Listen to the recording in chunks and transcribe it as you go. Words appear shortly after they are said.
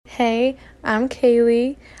Hey, I'm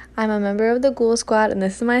Kaylee. I'm a member of the Ghoul Squad, and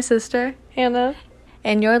this is my sister, Hannah.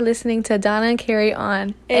 And you're listening to Donna and Carrie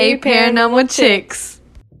on A Paranormal Chicks.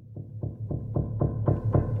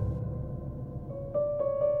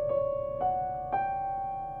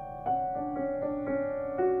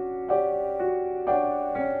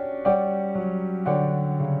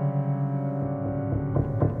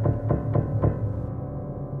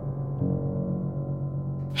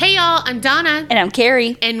 Hey y'all, I'm Donna. And I'm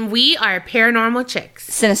Carrie. And we are Paranormal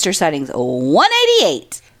Chicks. Sinister Sightings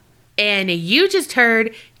 188. And you just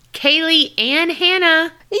heard Kaylee and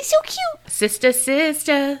Hannah. He's so cute.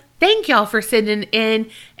 Sister. Thank y'all for sending in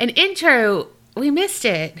an intro. We missed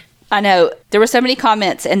it. I know. There were so many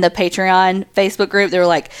comments in the Patreon Facebook group. They were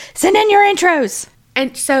like, send in your intros.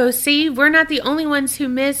 And so, see, we're not the only ones who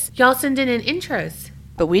miss y'all sending in intros.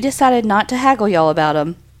 But we decided not to haggle y'all about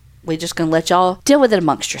them. We're just going to let y'all deal with it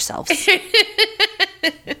amongst yourselves.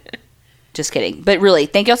 Just kidding. But really,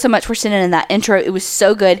 thank y'all so much for sending in that intro. It was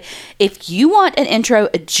so good. If you want an intro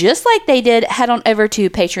just like they did, head on over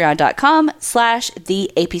to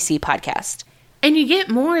patreon.com/the APC podcast. And you get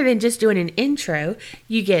more than just doing an intro.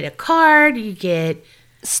 You get a card, you get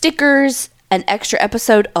stickers, an extra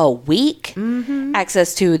episode a week,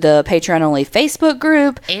 access to the Patreon-only Facebook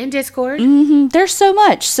group. And Discord. There's so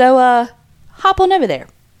much. So, hop on over there.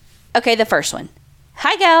 Okay, the first one.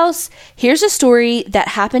 Hi, gals. Here's a story that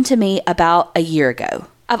happened to me about a year ago.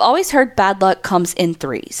 I've always heard bad luck comes in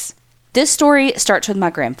threes. This story starts with my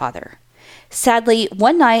grandfather. Sadly,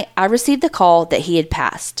 one night I received the call that he had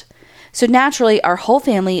passed. So naturally, our whole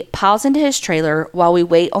family piles into his trailer while we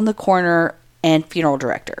wait on the coroner and funeral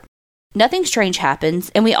director. Nothing strange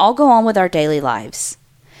happens, and we all go on with our daily lives.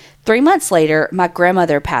 3 months later, my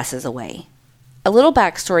grandmother passes away. A little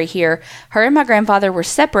backstory here, her and my grandfather were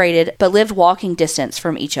separated but lived walking distance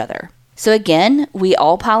from each other. So again, we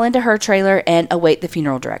all pile into her trailer and await the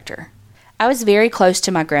funeral director. I was very close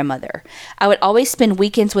to my grandmother. I would always spend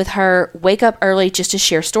weekends with her, wake up early just to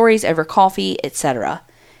share stories over coffee, etc.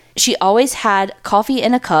 She always had coffee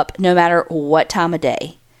in a cup no matter what time of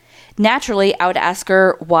day. Naturally, I would ask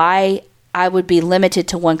her why I would be limited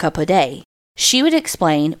to 1 cup a day. She would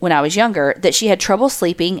explain, when I was younger, that she had trouble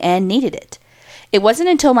sleeping and needed it. It wasn't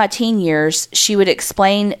until my teen years she would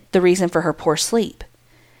explain the reason for her poor sleep.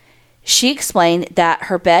 She explained that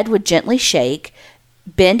her bed would gently shake,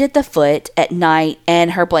 bend at the foot at night,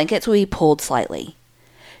 and her blankets would be pulled slightly.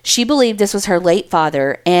 She believed this was her late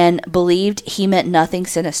father and believed he meant nothing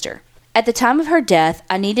sinister. At the time of her death,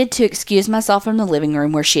 I needed to excuse myself from the living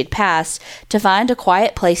room where she had passed to find a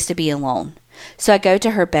quiet place to be alone. So I go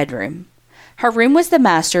to her bedroom. Her room was the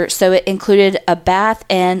master, so it included a bath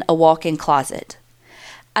and a walk-in closet.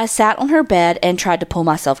 I sat on her bed and tried to pull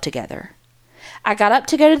myself together. I got up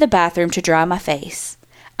to go to the bathroom to dry my face.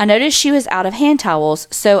 I noticed she was out of hand towels,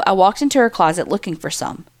 so I walked into her closet looking for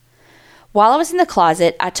some. While I was in the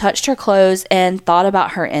closet, I touched her clothes and thought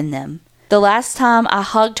about her in them. The last time I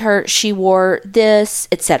hugged her, she wore this,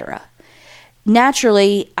 etc.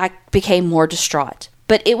 Naturally, I became more distraught,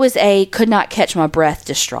 but it was a could not catch my breath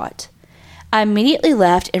distraught. I immediately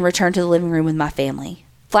left and returned to the living room with my family.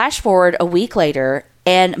 Flash forward a week later,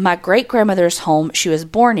 and my great-grandmother's home she was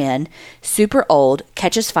born in, super old,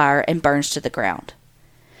 catches fire and burns to the ground.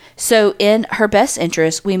 So in her best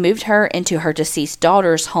interest, we moved her into her deceased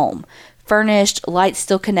daughter's home. Furnished, lights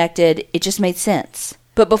still connected, it just made sense.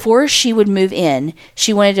 But before she would move in,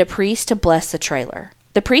 she wanted a priest to bless the trailer.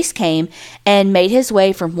 The priest came and made his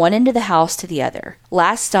way from one end of the house to the other.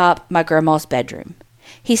 Last stop, my grandma's bedroom.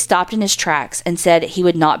 He stopped in his tracks and said he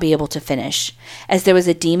would not be able to finish, as there was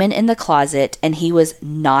a demon in the closet and he was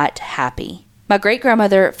not happy. My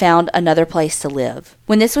great-grandmother found another place to live.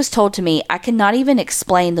 When this was told to me, I could not even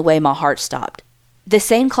explain the way my heart stopped. The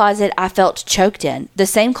same closet I felt choked in, the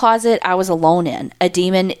same closet I was alone in, a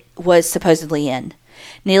demon was supposedly in.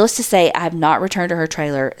 Needless to say, I have not returned to her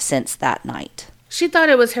trailer since that night. She thought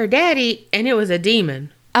it was her daddy, and it was a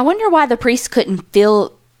demon. I wonder why the priest couldn't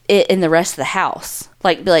feel it in the rest of the house.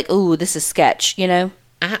 Like, be like, ooh, this is sketch, you know?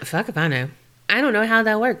 Fuck if I know. I don't know how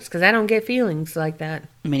that works, because I don't get feelings like that.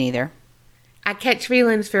 Me neither. I catch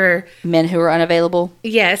feelings for men who are unavailable?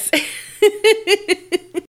 Yes.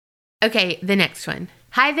 Okay, the next one.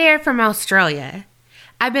 Hi there from Australia.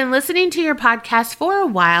 I've been listening to your podcast for a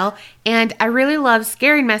while, and I really love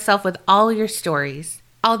scaring myself with all your stories.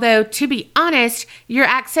 Although, to be honest, your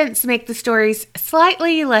accents make the stories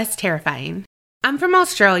slightly less terrifying. I'm from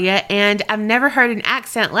Australia, and I've never heard an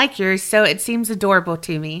accent like yours, so it seems adorable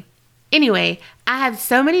to me. Anyway, I have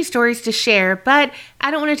so many stories to share, but I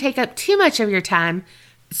don't want to take up too much of your time.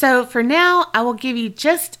 So for now, I will give you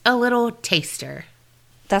just a little taster.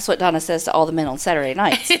 That's what Donna says to all the men on Saturday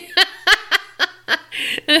nights.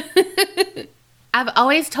 I've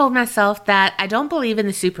always told myself that I don't believe in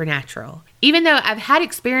the supernatural. Even though I've had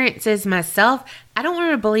experiences myself, I don't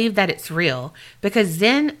want to believe that it's real, because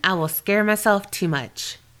then I will scare myself too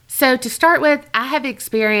much. So to start with, I have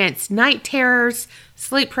experienced night terrors,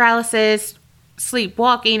 sleep paralysis,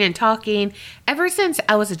 sleepwalking and talking ever since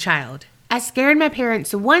I was a child. I scared my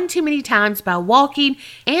parents one too many times by walking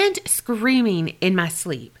and screaming in my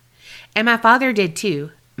sleep. And my father did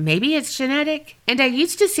too. Maybe it's genetic. And I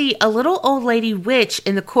used to see a little old lady witch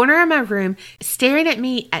in the corner of my room staring at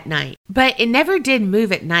me at night. But it never did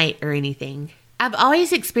move at night or anything. I've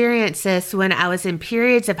always experienced this when I was in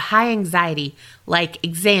periods of high anxiety, like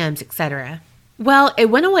exams, etc. Well, it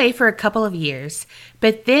went away for a couple of years,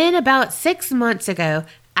 but then about 6 months ago,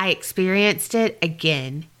 I experienced it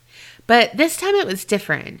again. But this time it was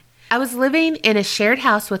different. I was living in a shared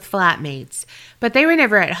house with flatmates, but they were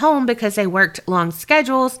never at home because they worked long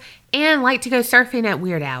schedules and liked to go surfing at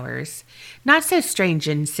weird hours. Not so strange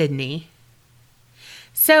in Sydney.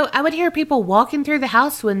 So I would hear people walking through the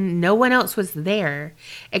house when no one else was there.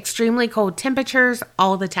 Extremely cold temperatures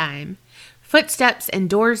all the time. Footsteps and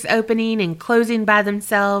doors opening and closing by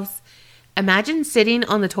themselves. Imagine sitting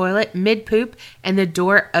on the toilet mid-poop and the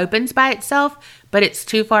door opens by itself, but it's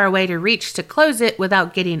too far away to reach to close it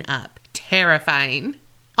without getting up. Terrifying.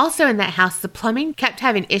 Also in that house, the plumbing kept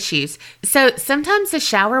having issues, so sometimes the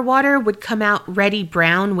shower water would come out reddy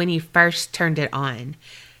brown when you first turned it on.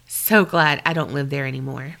 So glad I don't live there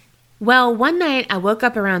anymore. Well, one night I woke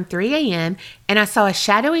up around 3 a.m. and I saw a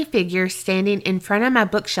shadowy figure standing in front of my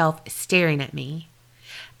bookshelf staring at me.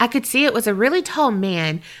 I could see it was a really tall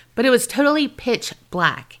man, but it was totally pitch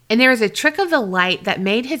black. And there was a trick of the light that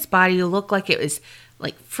made his body look like it was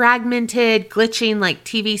like fragmented, glitching like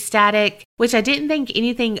TV static, which I didn't think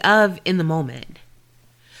anything of in the moment.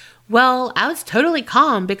 Well, I was totally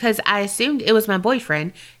calm because I assumed it was my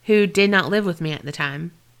boyfriend who did not live with me at the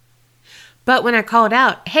time. But when I called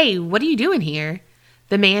out, "Hey, what are you doing here?"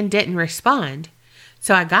 the man didn't respond.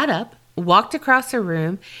 So I got up, walked across the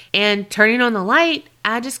room, and turning on the light,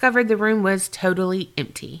 I discovered the room was totally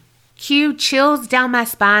empty. Cue chills down my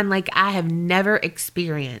spine like I have never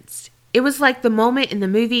experienced. It was like the moment in the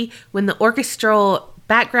movie when the orchestral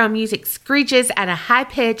background music screeches at a high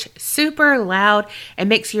pitch, super loud, and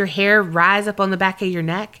makes your hair rise up on the back of your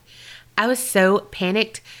neck. I was so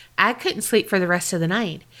panicked, I couldn't sleep for the rest of the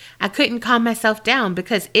night. I couldn't calm myself down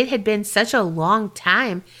because it had been such a long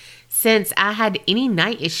time since I had any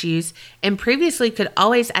night issues and previously could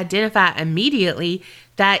always identify immediately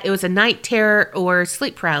that it was a night terror or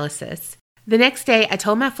sleep paralysis. The next day, I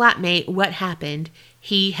told my flatmate what happened.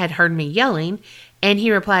 He had heard me yelling, and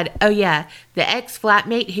he replied, "Oh yeah, the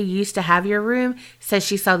ex-flatmate who used to have your room says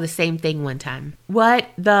she saw the same thing one time." What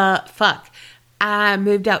the fuck? I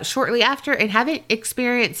moved out shortly after and haven't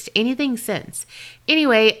experienced anything since.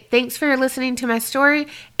 Anyway, thanks for listening to my story,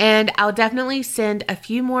 and I'll definitely send a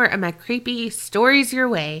few more of my creepy stories your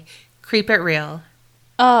way. Creep it real.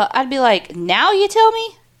 I'd be like, now you tell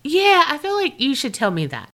me? Yeah, I feel like you should tell me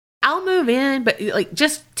that. I'll move in, but like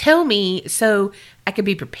just tell me so I could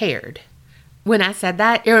be prepared. When I said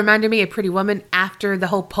that, it reminded me of Pretty Woman after the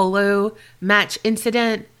whole polo match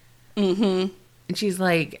incident. Mm-hmm. And she's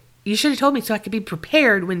like, "You should have told me so I could be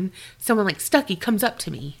prepared when someone like Stucky comes up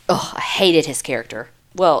to me." Oh, I hated his character.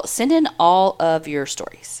 Well, send in all of your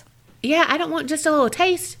stories. Yeah, I don't want just a little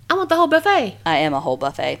taste. I want the whole buffet. I am a whole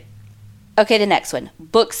buffet. Okay, the next one.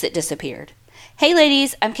 Books that disappeared. Hey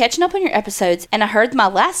ladies, I'm catching up on your episodes and I heard my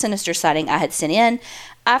last Sinister sighting I had sent in.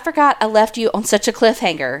 I forgot I left you on such a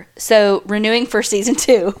cliffhanger. So, renewing for season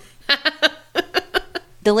 2.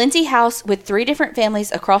 The Lindsay house with 3 different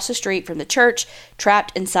families across the street from the church,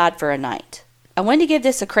 trapped inside for a night. I wanted to give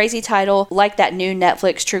this a crazy title, like that new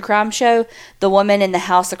Netflix true crime show, The Woman in the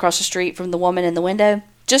House Across the Street from the Woman in the Window.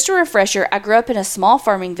 Just a refresher, I grew up in a small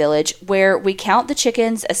farming village where we count the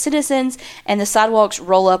chickens as citizens and the sidewalks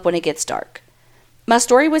roll up when it gets dark. My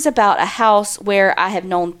story was about a house where I have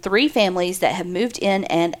known 3 families that have moved in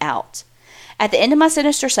and out. At the end of my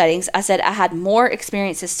Sinister sightings, I said I had more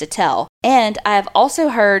experiences to tell, and I have also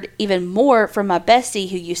heard even more from my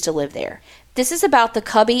bestie who used to live there. This is about the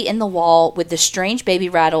cubby in the wall with the strange baby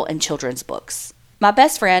rattle and children's books. My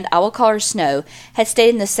best friend, I will call her Snow, had stayed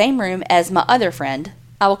in the same room as my other friend,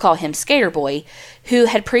 I will call him Skater Boy, who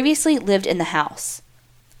had previously lived in the house.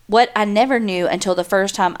 What I never knew until the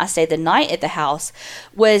first time I stayed the night at the house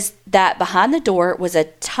was that behind the door was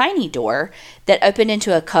a tiny door that opened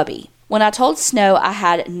into a cubby. When I told Snow I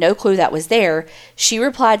had no clue that was there, she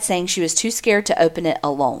replied saying she was too scared to open it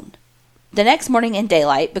alone. The next morning in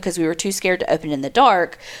daylight, because we were too scared to open in the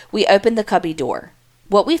dark, we opened the cubby door.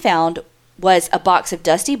 What we found was a box of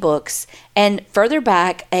dusty books and further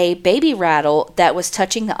back a baby rattle that was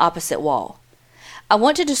touching the opposite wall. I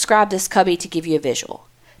want to describe this cubby to give you a visual.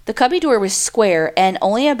 The cubby door was square and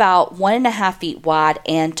only about 1.5 feet wide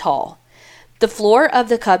and tall. The floor of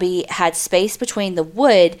the cubby had space between the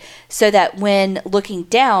wood so that when looking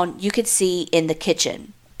down, you could see in the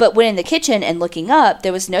kitchen. But when in the kitchen and looking up,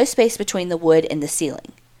 there was no space between the wood and the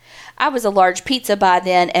ceiling. I was a large pizza by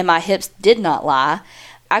then, and my hips did not lie.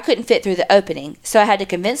 I couldn't fit through the opening, so I had to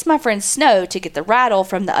convince my friend Snow to get the rattle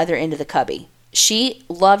from the other end of the cubby. She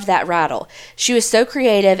loved that rattle. She was so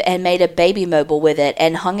creative and made a baby mobile with it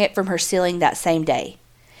and hung it from her ceiling that same day.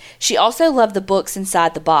 She also loved the books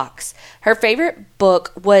inside the box. Her favorite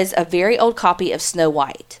book was a very old copy of Snow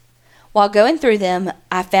White. While going through them,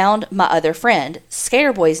 I found my other friend,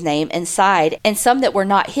 Skater Boy's name inside, and some that were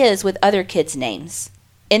not his with other kids' names.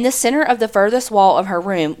 In the center of the furthest wall of her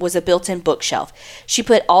room was a built-in bookshelf. She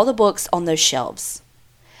put all the books on those shelves.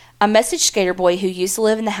 I messaged Skater Boy, who used to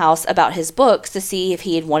live in the house, about his books to see if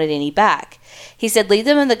he had wanted any back. He said leave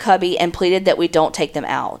them in the cubby and pleaded that we don't take them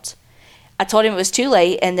out. I told him it was too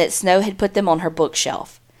late and that Snow had put them on her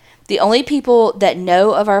bookshelf. The only people that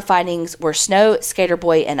know of our findings were Snow, Skater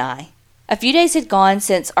Boy, and I. A few days had gone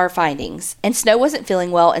since our findings, and Snow wasn't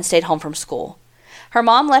feeling well and stayed home from school. Her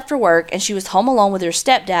mom left for work, and she was home alone with her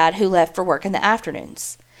stepdad, who left for work in the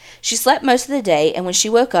afternoons. She slept most of the day, and when she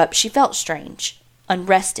woke up, she felt strange,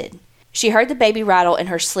 unrested. She heard the baby rattle in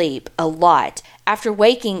her sleep a lot. After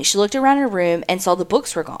waking, she looked around her room and saw the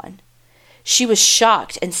books were gone. She was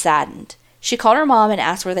shocked and saddened. She called her mom and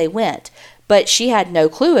asked where they went, but she had no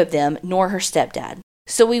clue of them, nor her stepdad.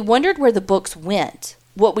 So we wondered where the books went.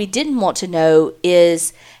 What we didn't want to know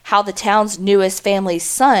is how the town's newest family's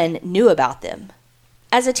son knew about them.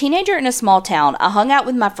 As a teenager in a small town, I hung out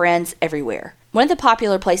with my friends everywhere. One of the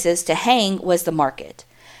popular places to hang was the market.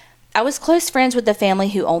 I was close friends with the family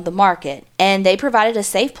who owned the market, and they provided a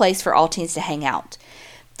safe place for all teens to hang out.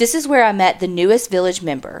 This is where I met the newest village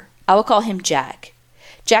member. I will call him Jack.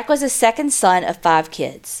 Jack was the second son of 5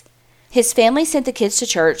 kids. His family sent the kids to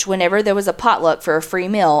church whenever there was a potluck for a free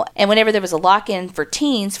meal and whenever there was a lock-in for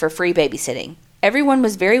teens for free babysitting. Everyone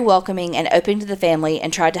was very welcoming and open to the family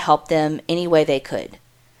and tried to help them any way they could.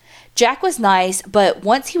 Jack was nice, but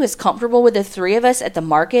once he was comfortable with the 3 of us at the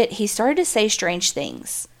market, he started to say strange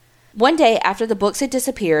things. One day, after the books had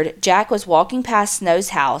disappeared, Jack was walking past Snow's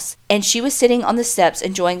house, and she was sitting on the steps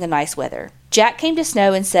enjoying the nice weather. Jack came to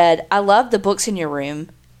Snow and said, "I love the books in your room,"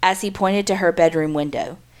 as he pointed to her bedroom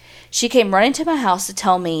window. She came running to my house to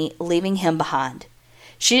tell me, leaving him behind.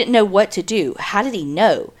 She didn't know what to do. How did he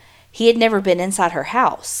know? He had never been inside her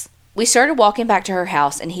house. We started walking back to her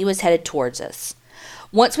house, and he was headed towards us.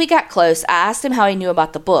 Once we got close, I asked him how he knew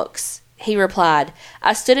about the books. He replied,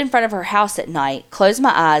 "I stood in front of her house at night, closed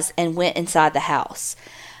my eyes, and went inside the house.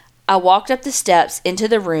 I walked up the steps into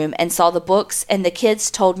the room and saw the books, and the kids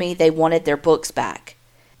told me they wanted their books back."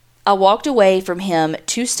 I walked away from him,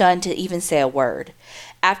 too stunned to even say a word.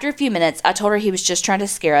 After a few minutes, I told her he was just trying to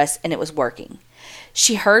scare us, and it was working.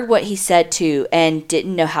 She heard what he said, too, and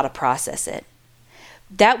didn't know how to process it.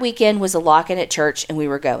 That weekend was a lock-in at church, and we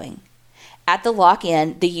were going. At the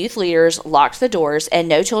lock-in, the youth leaders locked the doors, and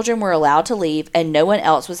no children were allowed to leave, and no one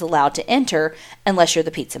else was allowed to enter unless you're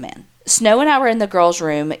the pizza man. Snow and I were in the girls'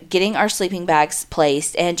 room, getting our sleeping bags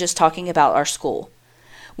placed and just talking about our school.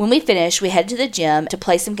 When we finished, we headed to the gym to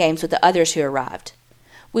play some games with the others who arrived.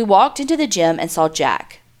 We walked into the gym and saw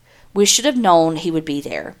Jack. We should have known he would be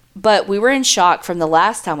there, but we were in shock from the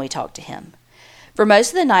last time we talked to him. For most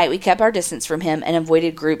of the night, we kept our distance from him and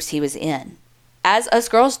avoided groups he was in. As us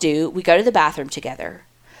girls do, we go to the bathroom together.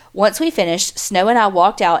 Once we finished, Snow and I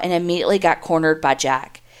walked out and immediately got cornered by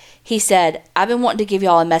Jack. He said, "I've been wanting to give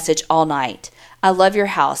y'all a message all night. I love your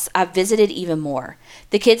house. I've visited even more.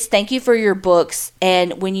 The kids thank you for your books,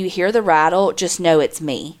 and when you hear the rattle, just know it's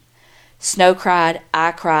me." Snow cried.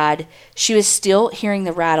 I cried. She was still hearing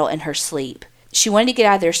the rattle in her sleep. She wanted to get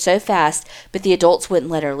out of there so fast, but the adults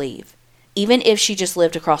wouldn't let her leave, even if she just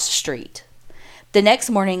lived across the street. The next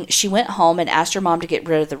morning, she went home and asked her mom to get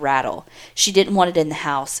rid of the rattle. She didn't want it in the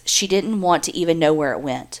house. She didn't want to even know where it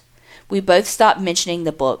went. We both stopped mentioning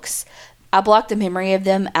the books. I blocked the memory of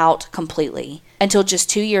them out completely, until just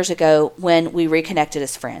 2 years ago when we reconnected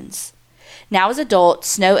as friends. Now as adults,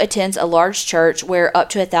 Snow attends a large church where up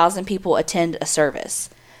to 1,000 people attend a service.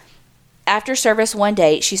 After service one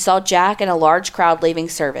day, she saw Jack and a large crowd leaving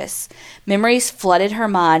service. Memories flooded her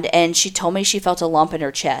mind, and she told me she felt a lump in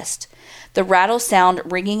her chest. The rattle sound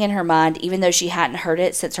ringing in her mind even though she hadn't heard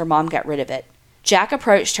it since her mom got rid of it. Jack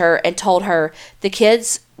approached her and told her, "The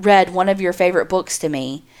kids read one of your favorite books to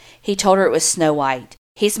me." He told her it was Snow White.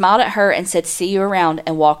 He smiled at her and said, "See you around,"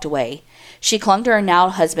 and walked away. She clung to her now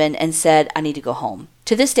husband and said, "I need to go home."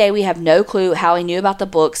 To this day, we have no clue how he knew about the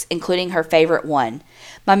books, including her favorite one.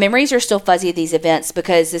 My memories are still fuzzy of these events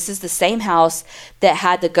because this is the same house that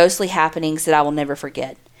had the ghostly happenings that I will never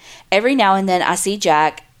forget. Every now and then I see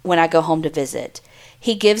Jack when I go home to visit.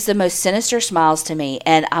 He gives the most sinister smiles to me,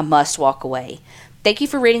 and I must walk away. Thank you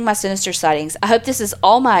for reading my sinister sightings. I hope this is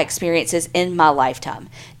all my experiences in my lifetime.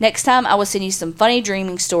 Next time, I will send you some funny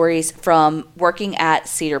dreaming stories from working at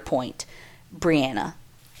Cedar Point. Brianna.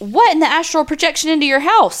 What in the astral projection into your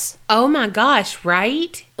house? Oh my gosh,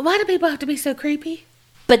 right? Why do people have to be so creepy?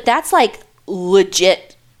 But that's like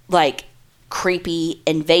legit, like creepy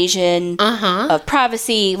invasion of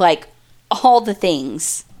privacy, like all the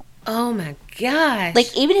things. Oh my gosh.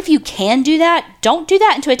 Like, even if you can do that, don't do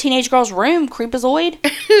that into a teenage girl's room, creepazoid.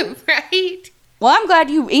 Right? Well, I'm glad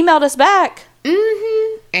you emailed us back.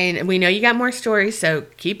 Mm-hmm. And we know you got more stories, so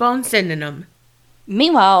keep on sending them.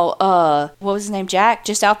 Meanwhile, what was his name? Jack,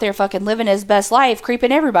 just out there fucking living his best life,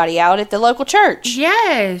 creeping everybody out at the local church.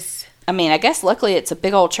 Yes. I mean, I guess luckily it's a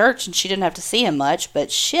big old church and she didn't have to see him much,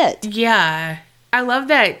 but shit. Yeah. I love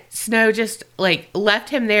that Snow just, like, left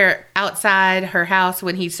him there outside her house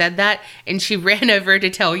when he said that, and she ran over to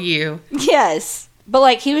tell you. Yes. But,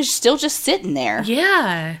 like, he was still just sitting there.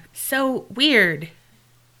 Yeah. So weird.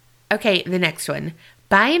 Okay, the next one.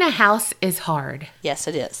 Buying a house is hard. Yes,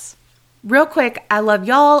 it is. Real quick, I love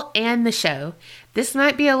y'all and the show. This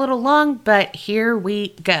might be a little long, but here we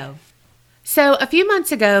go. So, a few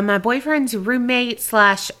months ago, my boyfriend's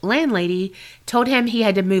roommate/landlady told him he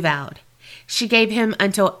had to move out. She gave him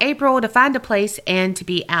until April to find a place and to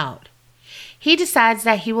be out. He decides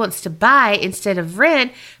that he wants to buy instead of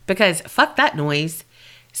rent because fuck that noise.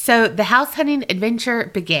 So the house hunting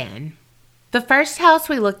adventure began. The first house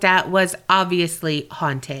we looked at was obviously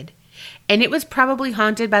haunted. And it was probably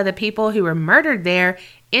haunted by the people who were murdered there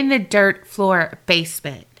in the dirt floor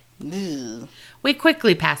basement. Ew. We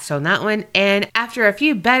quickly passed on that one, and after a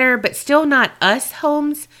few better but still not us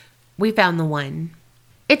homes, we found the one.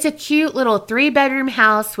 It's a cute little 3-bedroom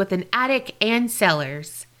house with an attic and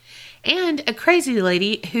cellars, and a crazy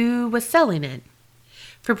lady who was selling it.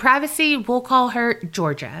 For privacy, we'll call her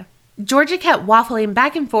Georgia. Georgia kept waffling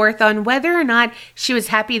back and forth on whether or not she was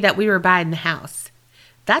happy that we were buying the house.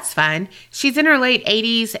 That's fine. She's in her late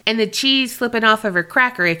 80s and the cheese slipping off of her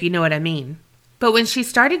cracker, if you know what I mean. But when she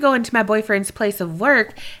started going to my boyfriend's place of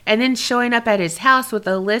work and then showing up at his house with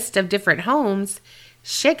a list of different homes,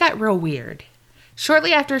 shit got real weird.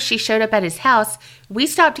 Shortly after she showed up at his house, we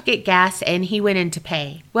stopped to get gas and he went in to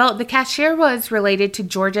pay. Well, the cashier was related to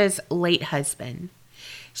Georgia's late husband.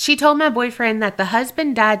 She told my boyfriend that the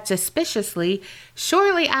husband died suspiciously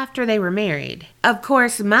shortly after they were married. Of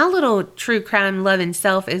course, my little true crime loving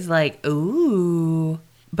self is like, ooh.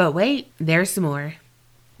 But wait, there's some more.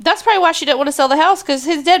 That's probably why she didn't want to sell the house, because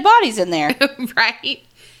his dead body's in there. Right?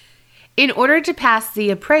 In order to pass the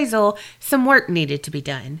appraisal, some work needed to be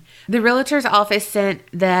done. The realtor's office sent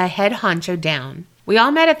the head honcho down. We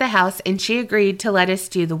all met at the house and she agreed to let us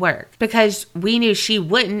do the work because we knew she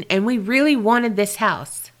wouldn't and we really wanted this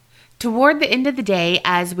house. Toward the end of the day,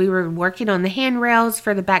 as we were working on the handrails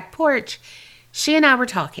for the back porch, she and I were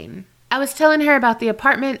talking. I was telling her about the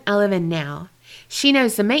apartment I live in now. She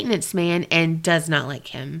knows the maintenance man and does not like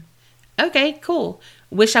him. Okay, cool.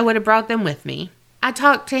 Wish I would have brought them with me. I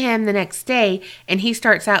talked to him the next day and he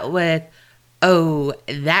starts out with, "Oh,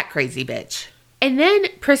 that crazy bitch." And then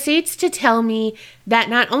proceeds to tell me that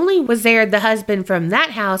not only was there the husband from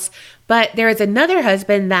that house, but there is another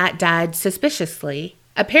husband that died suspiciously.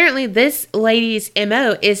 Apparently, this lady's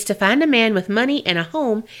MO is to find a man with money and a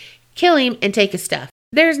home, kill him, and take his stuff.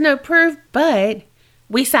 There's no proof, but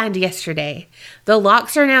we signed yesterday. The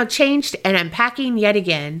locks are now changed, and I'm packing yet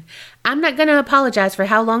again. I'm not going to apologize for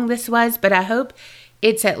how long this was, but I hope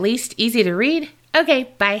it's at least easy to read. Okay,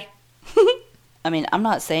 bye. I mean, I'm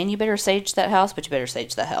not saying you better sage that house, but you better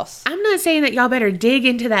sage that house. I'm not saying that y'all better dig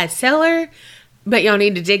into that cellar, but y'all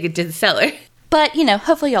need to dig into the cellar. But, you know,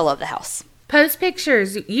 hopefully y'all love the house. Post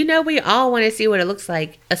pictures. You know we all want to see what it looks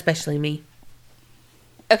like, especially me.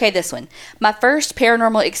 Okay, this one. My first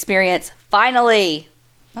paranormal experience, finally.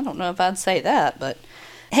 I don't know if I'd say that, but...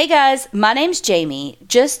 Hey guys, my name's Jamie.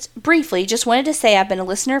 Just briefly, just wanted to say I've been a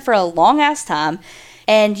listener for a long-ass time,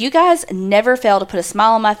 and you guys never fail to put a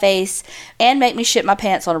smile on my face and make me shit my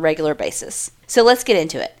pants on a regular basis. So let's get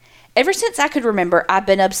into it. Ever since I could remember, I've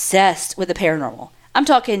been obsessed with the paranormal. I'm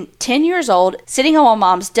talking 10 years old, sitting on my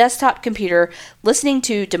mom's desktop computer, listening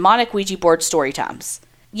to demonic Ouija board story times.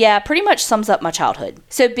 Yeah, pretty much sums up my childhood.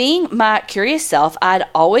 So being my curious self, I'd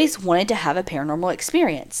always wanted to have a paranormal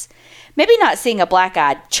experience. Maybe not seeing a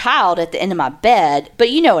black-eyed child at the end of my bed, but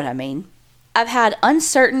you know what I mean. I've had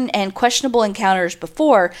uncertain and questionable encounters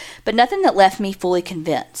before, but nothing that left me fully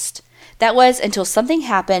convinced. That was until something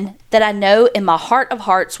happened that I know in my heart of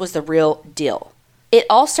hearts was the real deal. It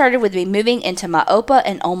all started with me moving into my Opa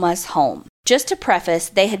and Oma's home. Just to preface,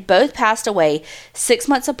 they had both passed away 6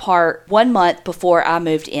 months apart, 1 month before I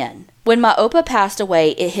moved in. When my Opa passed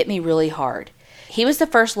away, it hit me really hard. He was the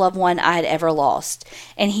first loved one I had ever lost,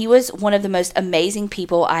 and he was one of the most amazing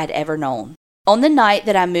people I had ever known. On the night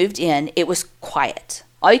that I moved in, it was quiet.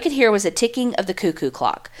 All you could hear was a ticking of the cuckoo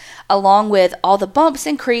clock, along with all the bumps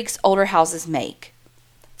and creaks older houses make.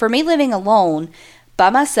 For me, living alone, by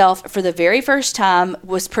myself for the very first time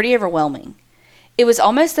was pretty overwhelming. It was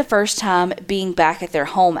almost the first time being back at their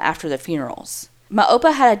home after the funerals. My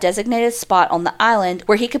Opa had a designated spot on the island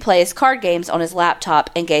where he could play his card games on his laptop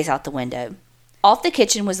and gaze out the window. Off the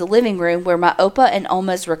kitchen was the living room where my Opa and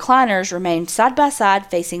Oma's recliners remained side by side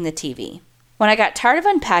facing the TV. When I got tired of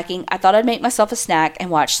unpacking, I thought I'd make myself a snack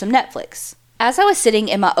and watch some Netflix. As I was sitting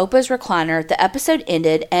in my Opa's recliner, the episode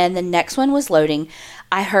ended and the next one was loading.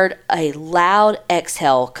 I heard a loud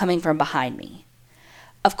exhale coming from behind me.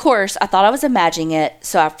 Of course, I thought I was imagining it,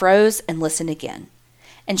 so I froze and listened again.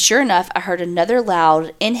 And sure enough, I heard another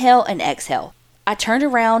loud inhale and exhale. I turned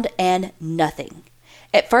around and nothing.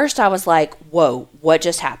 At first, I was like, whoa, what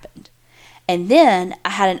just happened? And then I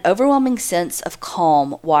had an overwhelming sense of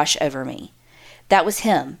calm wash over me. That was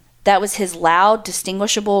him. That was his loud,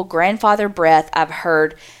 distinguishable grandfather breath I've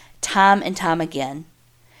heard time and time again.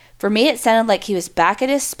 For me, it sounded like he was back at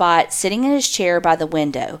his spot, sitting in his chair by the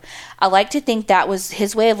window. I like to think that was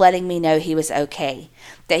his way of letting me know he was okay.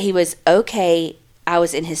 That he was okay, I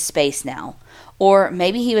was in his space now. Or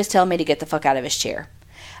maybe he was telling me to get the fuck out of his chair.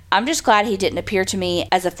 I'm just glad he didn't appear to me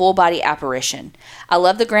as a full-body apparition. I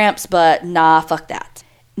love the Gramps, but nah, fuck that.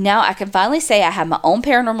 Now I can finally say I have my own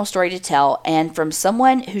paranormal story to tell, and from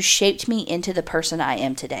someone who shaped me into the person I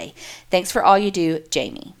am today. Thanks for all you do,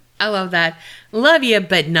 Jamie. I love that. Love you,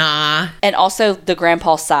 but nah. And also the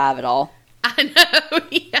grandpa sigh of it all. I know,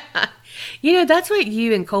 yeah. You know, that's what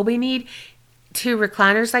you and Colby need, 2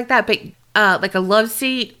 recliners like that, but like a love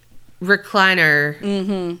seat recliner.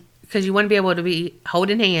 Mm-hmm. Because you want to be able to be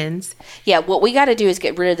holding hands. Yeah, what we got to do is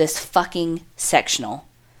get rid of this fucking sectional.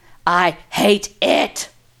 I hate it.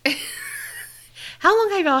 How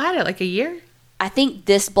long have y'all had it? Like a year? I think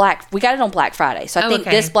we got it on Black Friday. So I think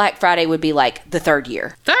this Black Friday would be like the 3rd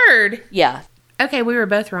year. 3rd? Yeah. Okay, we were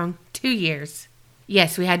both wrong. 2 years.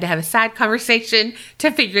 Yes, we had to have a side conversation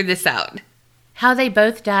to figure this out. How they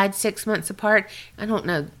both died 6 months apart, I don't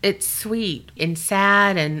know. It's sweet and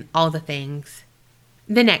sad and all the things.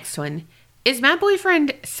 The next one. Is my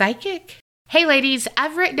boyfriend psychic? Hey ladies,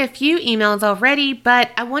 I've written a few emails already, but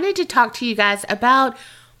I wanted to talk to you guys about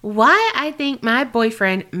why I think my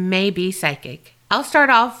boyfriend may be psychic. I'll start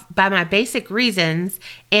off by my basic reasons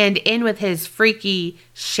and end with his freaky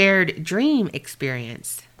shared dream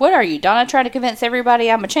experience. What are you, Donna, trying to convince everybody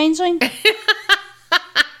I'm a changeling?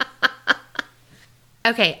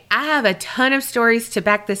 Okay, I have a ton of stories to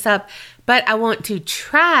back this up, but I want to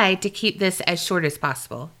try to keep this as short as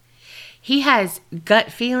possible. He has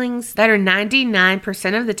gut feelings that are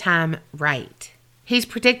 99% of the time right. He's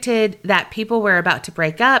predicted that people were about to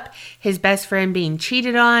break up, his best friend being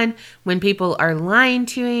cheated on, when people are lying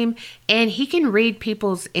to him, and he can read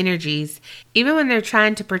people's energies, even when they're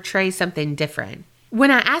trying to portray something different. When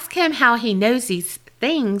I ask him how he knows these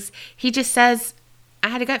things, he just says, I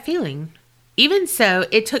had a gut feeling. Even so,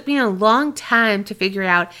 it took me a long time to figure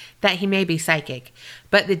out that he may be psychic.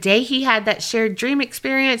 But the day he had that shared dream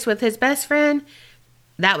experience with his best friend,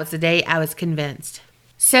 that was the day I was convinced.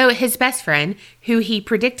 So his best friend, who he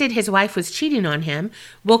predicted his wife was cheating on him,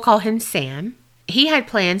 we'll call him Sam. He had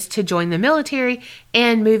plans to join the military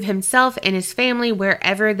and move himself and his family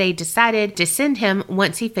wherever they decided to send him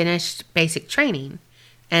once he finished basic training.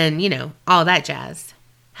 And, all that jazz.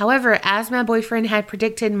 However, as my boyfriend had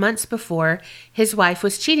predicted months before, his wife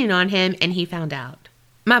was cheating on him and he found out.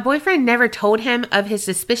 My boyfriend never told him of his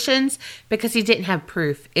suspicions because he didn't have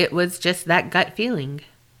proof. It was just that gut feeling.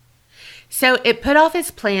 So it put off his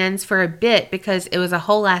plans for a bit because it was a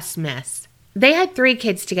whole ass mess. They had 3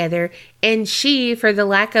 kids together, and she, for the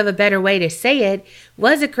lack of a better way to say it,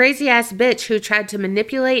 was a crazy ass bitch who tried to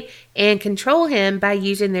manipulate and control him by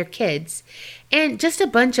using their kids. And just a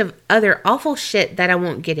bunch of other awful shit that I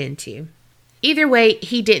won't get into. Either way,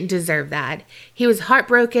 he didn't deserve that. He was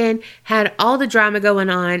heartbroken, had all the drama going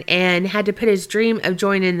on, and had to put his dream of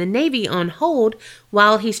joining the Navy on hold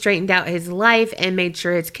while he straightened out his life and made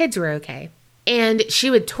sure his kids were okay. And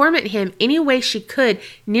she would torment him any way she could,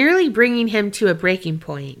 nearly bringing him to a breaking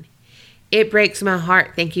point. It breaks my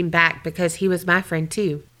heart thinking back because he was my friend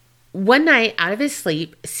too. One night, out of his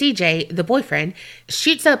sleep, CJ, the boyfriend,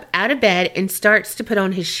 shoots up out of bed and starts to put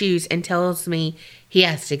on his shoes and tells me he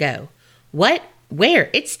has to go. What? Where?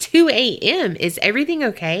 It's 2 a.m. Is everything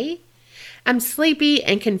okay? I'm sleepy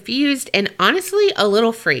and confused and honestly a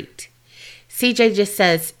little freaked. CJ just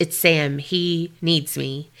says, it's Sam. He needs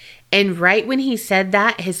me. And right when he said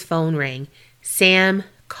that, his phone rang. Sam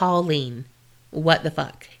calling. What the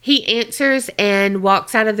fuck? He answers and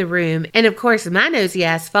walks out of the room. And of course, my nosy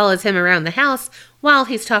ass follows him around the house while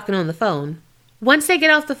he's talking on the phone. Once they get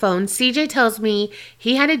off the phone, CJ tells me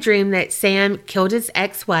he had a dream that Sam killed his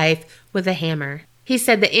ex-wife with a hammer. He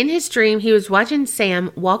said that in his dream, he was watching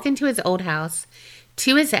Sam walk into his old house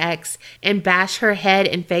to his ex and bash her head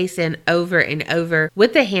and face in over and over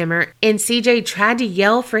with the hammer. And CJ tried to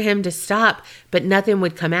yell for him to stop, but nothing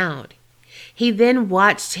would come out. He then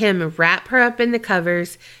watched him wrap her up in the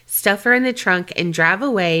covers, stuff her in the trunk, and drive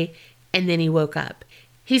away, and then he woke up.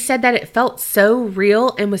 He said that it felt so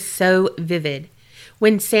real and was so vivid.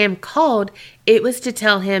 When Sam called, it was to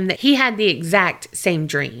tell him that he had the exact same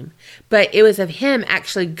dream, but it was of him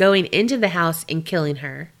actually going into the house and killing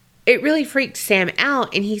her. It really freaked Sam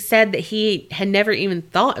out, and he said that he had never even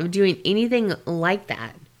thought of doing anything like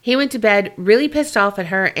that. He went to bed really pissed off at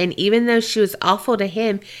her, and even though she was awful to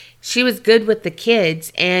him, she was good with the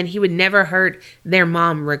kids, and he would never hurt their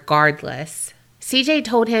mom regardless. CJ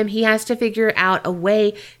told him he has to figure out a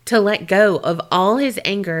way to let go of all his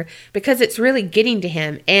anger because it's really getting to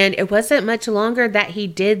him, and it wasn't much longer that he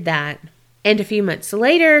did that. And a few months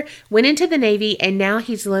later, went into the Navy, and now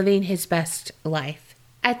he's living his best life.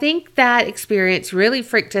 I think that experience really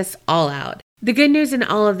freaked us all out. The good news in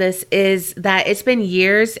all of this is that it's been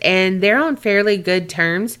years, and they're on fairly good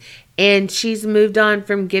terms, and she's moved on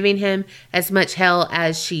from giving him as much hell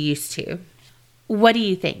as she used to. What do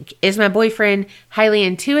you think? Is my boyfriend highly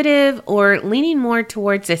intuitive or leaning more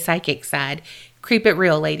towards the psychic side? Creep it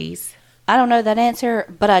real, ladies. I don't know that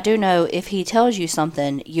answer, but I do know if he tells you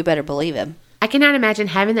something, you better believe him. I cannot imagine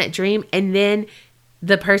having that dream and then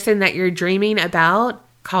the person that you're dreaming about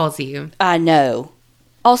calls you. I know.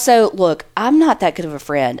 Also, look, I'm not that good of a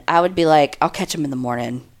friend. I would be like, I'll catch him in the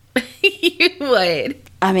morning. You would.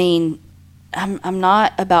 I mean, I'm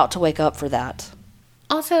not about to wake up for that.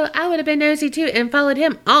 Also, I would have been nosy too and followed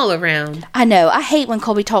him all around. I know. I hate when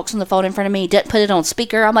Colby talks on the phone in front of me, doesn't put it on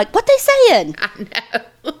speaker. I'm like, what they saying? I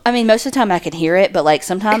know. I mean, most of the time I can hear it, but like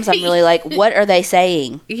sometimes I'm really like, what are they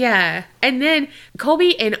saying? Yeah. And then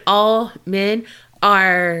Colby and all men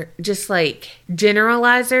are just like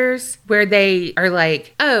generalizers where they are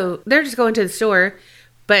like, oh, they're just going to the store,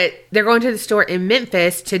 but they're going to the store in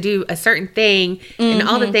Memphis to do a certain thing and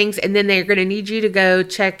all the things. And then they're going to need you to go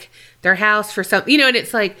check their house for something, and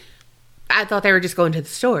it's like, I thought they were just going to the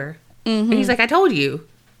store. And he's like, I told you.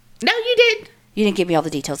 No, you didn't. You didn't give me all the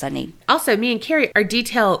details I need. Also, me and Carrie are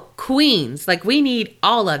detail queens. Like, we need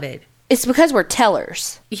all of it. It's because we're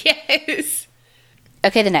tellers. Yes.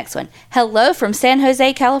 Okay, the next one. Hello from San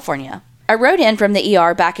Jose, California. I wrote in from the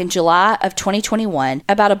ER back in July of 2021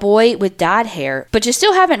 about a boy with dyed hair, but you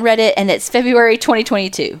still haven't read it, and it's February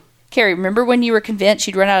 2022. Carrie, remember when you were convinced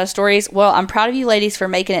you'd run out of stories? Well, I'm proud of you ladies for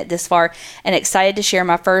making it this far and excited to share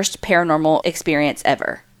my first paranormal experience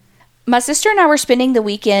ever. My sister and I were spending the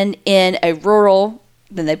weekend in a rural,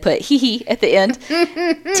 then they put hee at the end,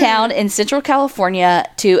 town in Central California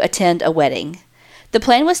to attend a wedding. The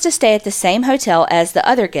plan was to stay at the same hotel as the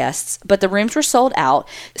other guests, but the rooms were sold out,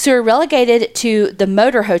 so we were relegated to the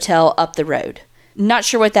motor hotel up the road. Not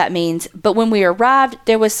sure what that means, but when we arrived,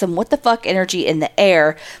 there was some what the fuck energy in the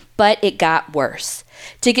air, but it got worse.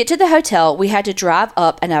 To get to the hotel, we had to drive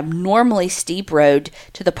up an abnormally steep road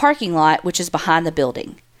to the parking lot, which is behind the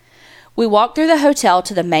building. We walked through the hotel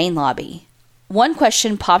to the main lobby. One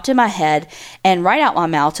question popped in my head and right out my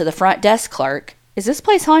mouth to the front desk clerk. Is this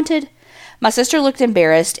place haunted? My sister looked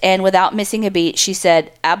embarrassed, and without missing a beat, she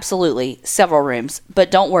said, absolutely, several rooms,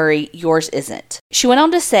 but don't worry, yours isn't. She went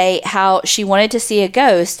on to say how she wanted to see a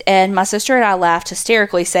ghost, and my sister and I laughed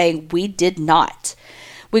hysterically, saying we did not.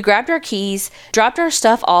 We grabbed our keys, dropped our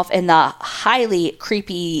stuff off in the highly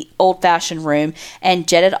creepy old-fashioned room, and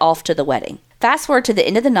jetted off to the wedding. Fast forward to the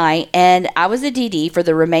end of the night, and I was the DD for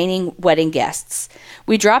the remaining wedding guests.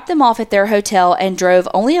 We dropped them off at their hotel and drove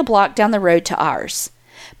only a block down the road to ours.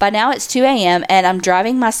 By now it's 2 a.m. and I'm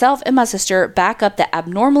driving myself and my sister back up the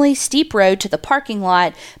abnormally steep road to the parking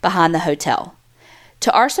lot behind the hotel.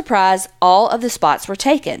 To our surprise, all of the spots were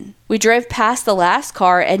taken. We drove past the last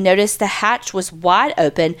car and noticed the hatch was wide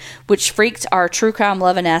open, which freaked our true crime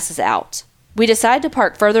loving asses out. We decided to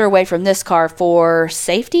park further away from this car for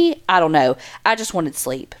safety? I don't know. I just wanted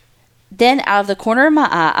sleep. Then, out of the corner of my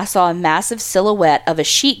eye, I saw a massive silhouette of a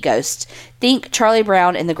sheet ghost. Think Charlie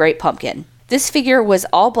Brown in The Great Pumpkin. This figure was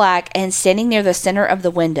all black and standing near the center of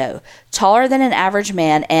the window, taller than an average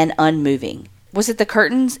man and unmoving. Was it the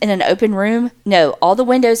curtains in an open room? No, all the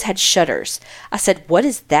windows had shutters. I said, "What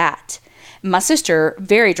is that?" My sister,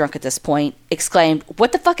 very drunk at this point, exclaimed,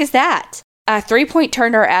 "What the fuck is that?" I 3-point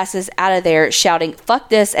turned our asses out of there, shouting, "Fuck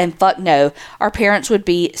this and fuck no." Our parents would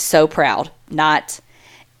be so proud. Not.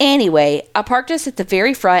 Anyway, I parked us at the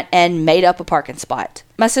very front and made up a parking spot.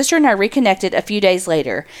 My sister and I reconnected a few days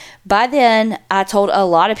later. By then, I told a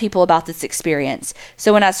lot of people about this experience.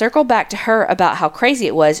 So when I circled back to her about how crazy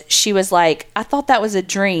it was, she was like, "I thought that was a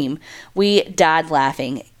dream." We died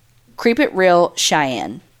laughing. Creep it real,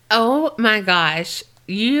 Cheyenne. Oh my gosh.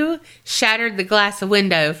 You shattered the glass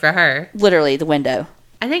window for her. Literally, the window.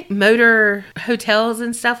 I think motor hotels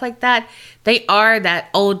and stuff like that, they are that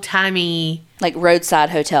old-timey... Like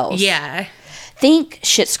roadside hotels. Yeah. Think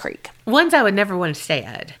Schitt's Creek. Ones I would never want to stay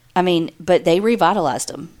at. I mean, but they revitalized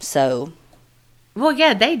them, so... Well,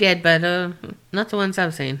 yeah, they did, but not the ones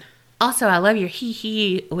I've seen. Also, I love your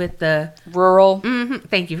hee-hee with the... Rural. Mm-hmm.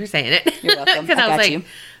 Thank you for saying it. You're welcome. Because I was got like, you.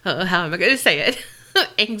 Oh, how am I going to say it?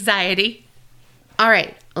 Anxiety. All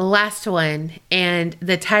right, last one. And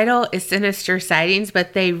the title is Sinister Sightings,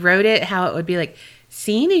 but they wrote it how it would be like,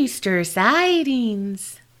 Sinister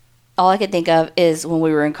Sightings. All I could think of is when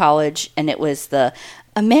we were in college and it was the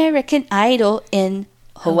American Idol in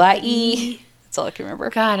Hawaii. That's all I can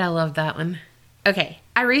remember. God, I love that one. Okay,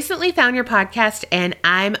 I recently found your podcast and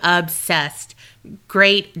I'm obsessed.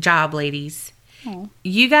 Great job, ladies. Oh.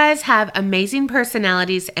 You guys have amazing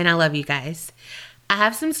personalities and I love you guys. I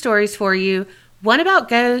have some stories for you. One about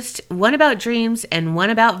ghosts, one about dreams, and one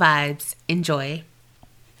about vibes. Enjoy.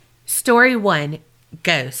 Story 1.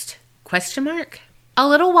 Ghost? ? A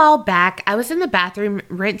little while back, I was in the bathroom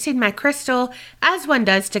rinsing my crystal, as one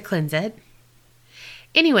does to cleanse it.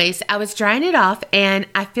 Anyways, I was drying it off, and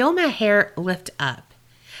I feel my hair lift up.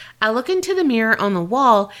 I look into the mirror on the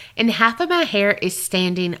wall, and half of my hair is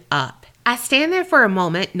standing up. I stand there for a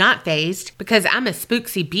moment, not fazed, because I'm a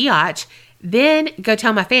spooksy biatch, then go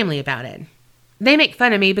tell my family about it. They make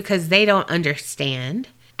fun of me because they don't understand.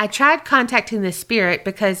 I tried contacting the spirit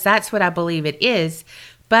because that's what I believe it is,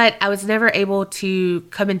 but I was never able to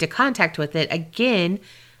come into contact with it again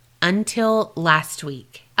until last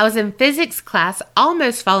week. I was in physics class,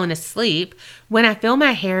 almost falling asleep, when I feel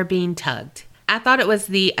my hair being tugged. I thought it was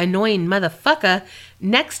the annoying motherfucker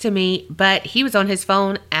next to me, but he was on his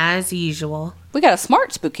phone as usual. We got a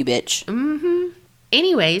smart spooky bitch.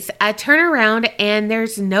 Anyways, I turn around and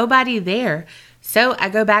there's nobody there. So I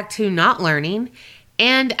go back to not learning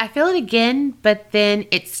and I feel it again, but then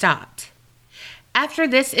it stopped. After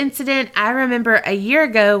this incident, I remember a year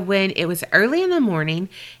ago when it was early in the morning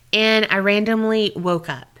and I randomly woke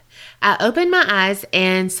up. I opened my eyes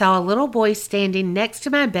and saw a little boy standing next to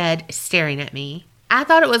my bed staring at me. I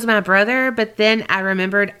thought it was my brother, but then I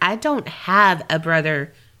remembered I don't have a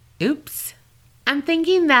brother. Oops. I'm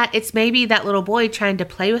thinking that it's maybe that little boy trying to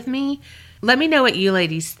play with me. Let me know what you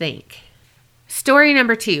ladies think. Story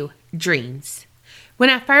number 2, dreams. When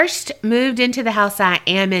I first moved into the house I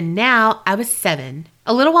am in now, I was 7.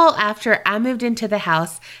 A little while after I moved into the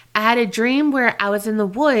house, I had a dream where I was in the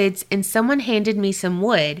woods and someone handed me some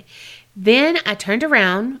wood. Then I turned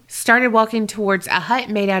around, started walking towards a hut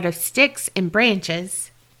made out of sticks and branches.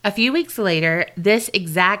 A few weeks later, this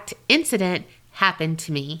exact incident happened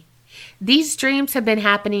to me. These dreams have been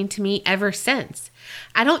happening to me ever since.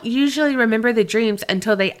 I don't usually remember the dreams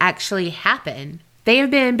until they actually happen. They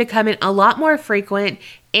have been becoming a lot more frequent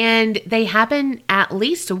and they happen at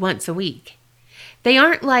least once a week. They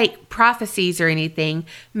aren't like prophecies or anything.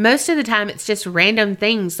 Most of the time it's just random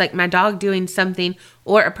things like my dog doing something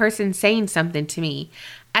or a person saying something to me.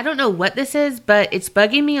 I don't know what this is, but it's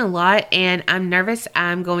bugging me a lot and I'm nervous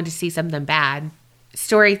I'm going to see something bad.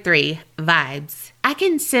 Story 3, vibes. I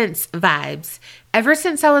can sense vibes. Ever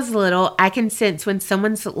since I was little, I can sense when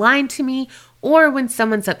someone's lying to me or when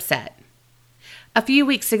someone's upset. A few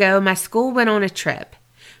weeks ago, my school went on a trip.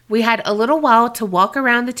 We had a little while to walk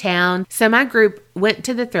around the town, so my group went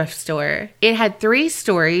to the thrift store. It had 3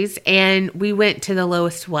 stories, and we went to the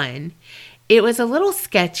lowest one. It was a little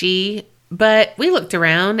sketchy, but we looked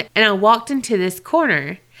around, and I walked into this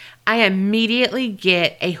corner. I immediately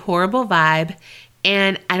get a horrible vibe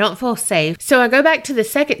and I don't feel safe. So I go back to the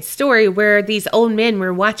second story where these old men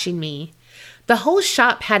were watching me. The whole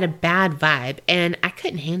shop had a bad vibe and I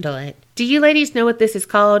couldn't handle it. Do you ladies know what this is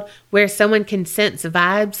called, where someone can sense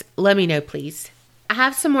vibes? Let me know, please. I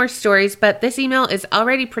have some more stories, but this email is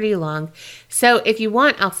already pretty long. So if you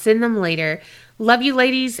want, I'll send them later. Love you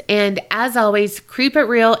ladies, and as always, creep it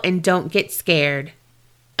real and don't get scared.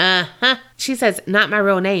 Uh-huh. She says, not my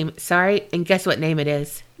real name, sorry, and guess what name it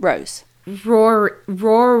is? Rose.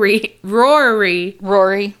 Rory.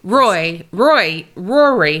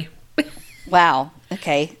 Wow.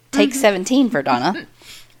 Okay. Take 17 for Donna.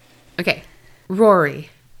 Okay. Rory.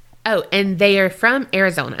 Oh, and they are from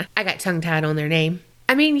Arizona. I got tongue-tied on their name.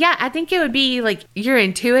 I mean, yeah, I think it would be like you're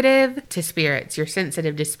intuitive to spirits. You're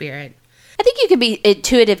sensitive to spirit. I think you can be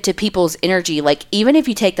intuitive to people's energy. Like, even if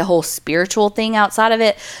you take the whole spiritual thing outside of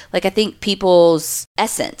it, like, I think people's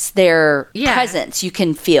essence, their presence, you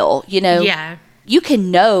can feel, you know? Yeah. You can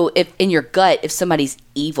know if in your gut if somebody's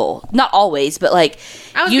evil. Not always, but like,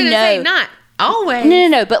 I was going to say not always.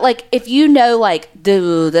 No. But like, if you know, like,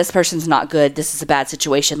 this person's not good, this is a bad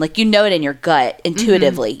situation. Like, you know it in your gut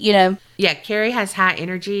intuitively, you know? Yeah, Carrie has high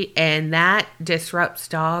energy, and that disrupts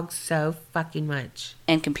dogs so fucking much.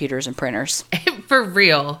 And computers and printers. For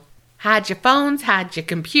real. Hide your phones, hide your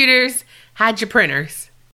computers, hide your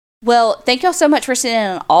printers. Well, thank y'all so much for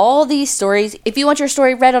sending in all these stories. If you want your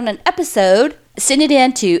story read on an episode, send it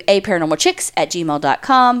in to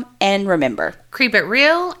aparanormalchicks@gmail.com. And remember, creep it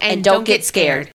real and don't get scared.